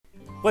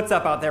What's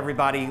up out there,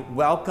 everybody?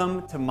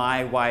 Welcome to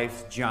My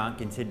Wife's Junk,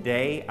 and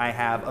today I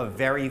have a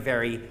very,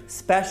 very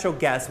special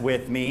guest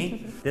with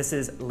me. This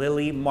is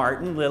Lily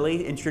Martin.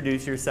 Lily,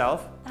 introduce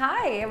yourself.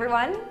 Hi,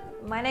 everyone.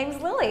 My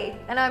name's Lily,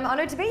 and I'm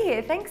honored to be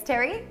here. Thanks,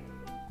 Terry.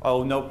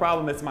 Oh, no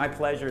problem. It's my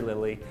pleasure,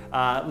 Lily.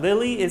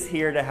 Lily is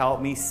here to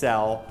help me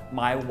sell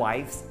my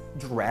wife's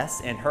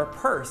dress and her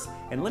purse.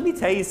 And let me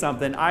tell you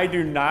something, I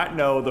do not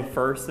know the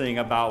first thing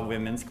about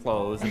women's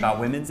clothes, about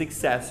women's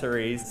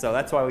accessories. So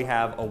that's why we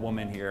have a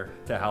woman here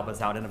to help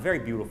us out, and a very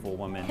beautiful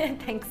woman.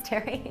 Thanks,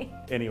 Terry.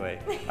 Anyway,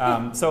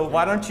 so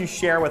why don't you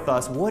share with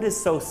us what is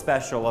so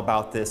special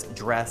about this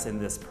dress and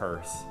this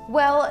purse?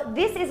 Well,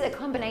 this is a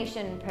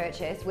combination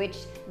purchase, which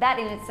that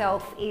in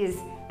itself is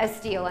a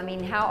steal. I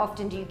mean, how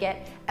often do you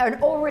get an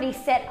already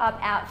set up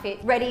outfit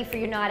ready for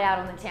your night out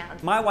on the town?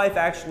 My wife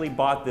actually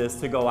bought this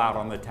to go out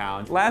on the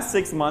town. Last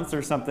 6 months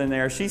or something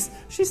there, she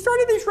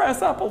started to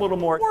dress up a little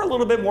more, wore a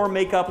little bit more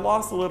makeup,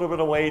 lost a little bit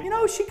of weight. You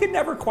know, she could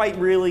never quite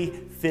really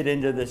fit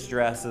into this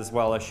dress as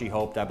well as she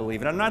hoped, I believe.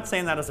 And I'm not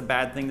saying that is a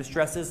bad thing. This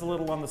dress is a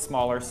little on the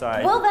smaller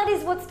side. Well, that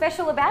is what's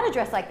special about a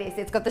dress like this.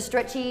 It's got the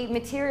stretchy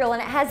material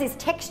and it has this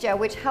texture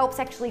which helps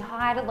actually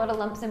hide a lot of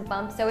lumps and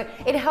bumps. So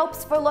it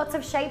helps for lots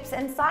of shapes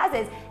and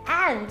sizes.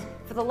 And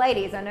for the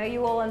ladies, I know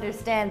you all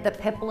understand the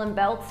peplum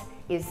belt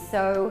is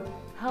so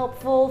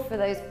helpful for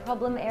those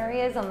problem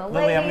areas on the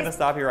ladies. Lily, I'm going to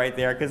stop you right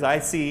there because I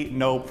see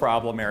no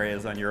problem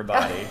areas on your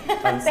body.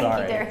 I'm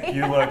sorry. Thank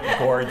you look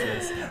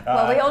gorgeous.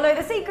 Well, we all know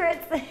the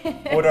secrets.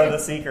 What are the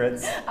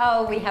secrets?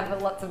 Oh, we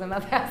have lots of them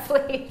up our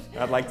sleeve.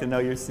 I'd like to know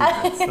your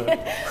secrets.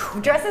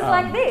 Dresses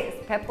like this,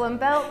 peplum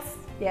belts.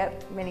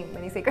 Yep,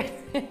 many secrets.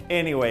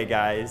 Anyway,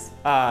 guys,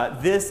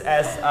 this,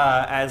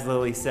 as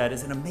Lily said,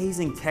 is an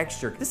amazing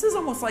texture. This is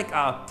almost like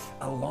a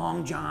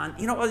long john.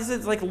 You know, this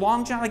is like a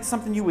long john, like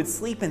something you would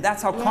sleep in.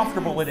 That's how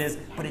comfortable it is,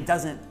 but it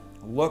doesn't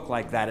look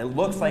like that. It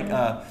looks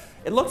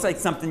like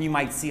something you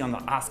might see on the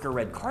Oscar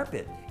red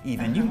carpet.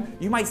 Even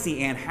you might see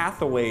Anne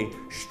Hathaway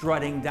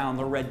strutting down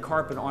the red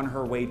carpet on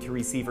her way to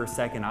receive her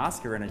second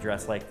Oscar in a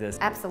dress like this.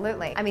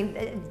 Absolutely. I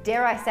mean,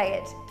 dare I say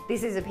it,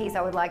 this is a piece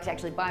I would like to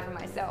actually buy for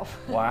myself.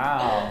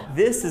 Wow.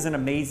 This is an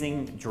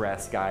amazing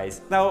dress,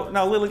 guys. Now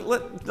Lily,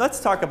 let's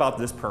talk about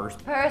this purse.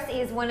 Purse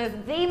is one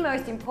of the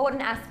most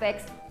important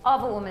aspects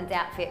of a woman's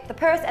outfit. The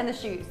purse and the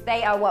shoes,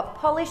 they are what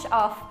polish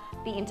off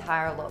the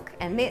entire look.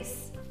 And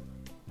this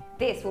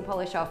will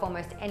polish off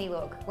almost any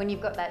look when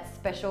you've got that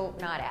special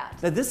night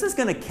out. Now this is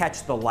gonna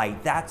catch the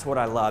light. That's what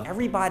I love.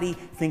 Everybody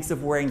thinks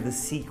of wearing the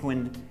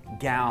sequined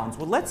gowns.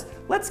 Well,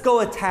 let's go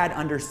a tad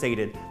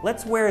understated.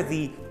 Let's wear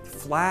the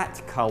flat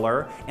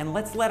color and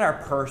let's let our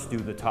purse do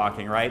the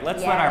talking, right?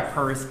 Let's let our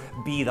purse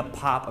be the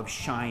pop of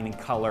shine and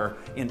color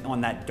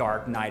on that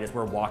dark night as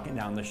we're walking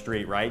down the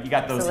street, right? You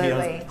got those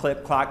heels,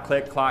 click, clock,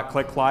 click, clock,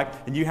 click, clock,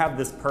 and you have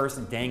this purse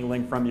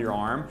dangling from your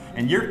arm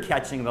and you're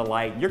catching the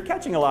light. You're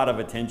catching a lot of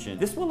attention.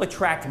 This will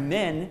attract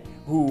men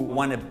who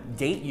want to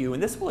date you,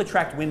 and this will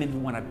attract women who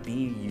want to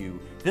be you.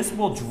 This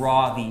will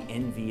draw the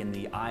envy and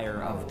the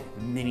ire of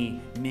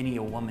many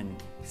a woman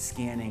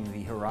scanning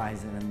the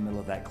horizon in the middle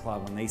of that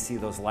club when they see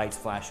those lights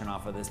flashing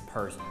off of this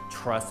purse.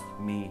 Trust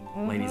me,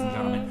 ladies and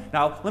gentlemen.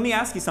 Now, let me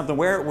ask you something.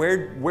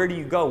 Where do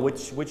you go?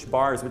 Which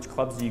bars, which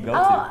clubs do you go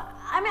to?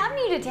 I mean, I'm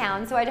new to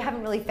town, so I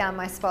haven't really found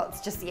my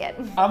spots just yet.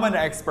 I'm an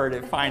expert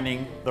at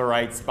finding the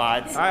right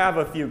spots. I have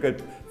a few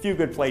good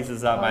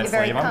places up my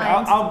sleeve.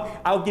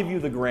 I'll give you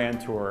the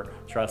grand tour,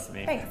 trust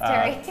me. Thanks,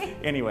 Terry.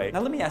 Anyway,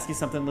 now let me ask you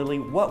something, Lily.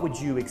 What would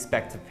you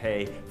expect to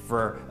pay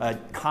for a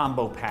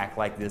combo pack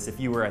like this if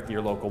you were at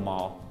your local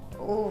mall?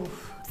 Ooh,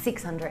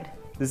 600.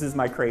 This is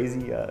my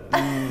crazy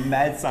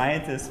mad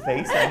scientist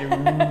face.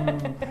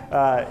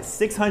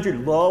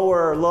 600,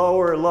 lower.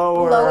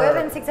 Lower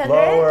than 600?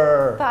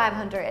 Lower.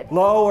 500.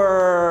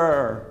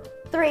 Lower.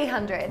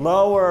 300.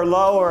 Lower.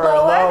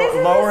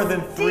 Lower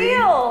than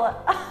steal.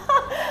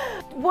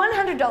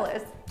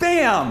 $100.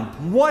 Bam!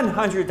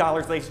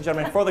 $100, ladies and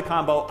gentlemen, for the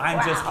combo.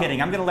 I'm just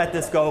kidding. I'm gonna let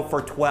this go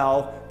for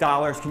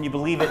 $12. Can you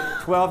believe it?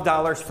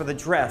 $12 for the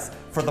dress,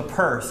 for the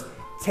purse.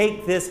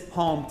 Take this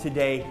home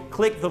today.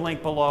 Click the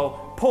link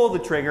below, pull the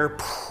trigger.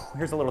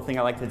 Here's a little thing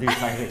I like to do.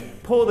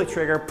 Pull the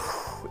trigger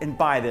and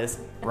buy this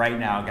right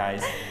now,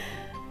 guys.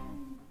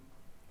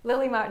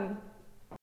 Lily Martin.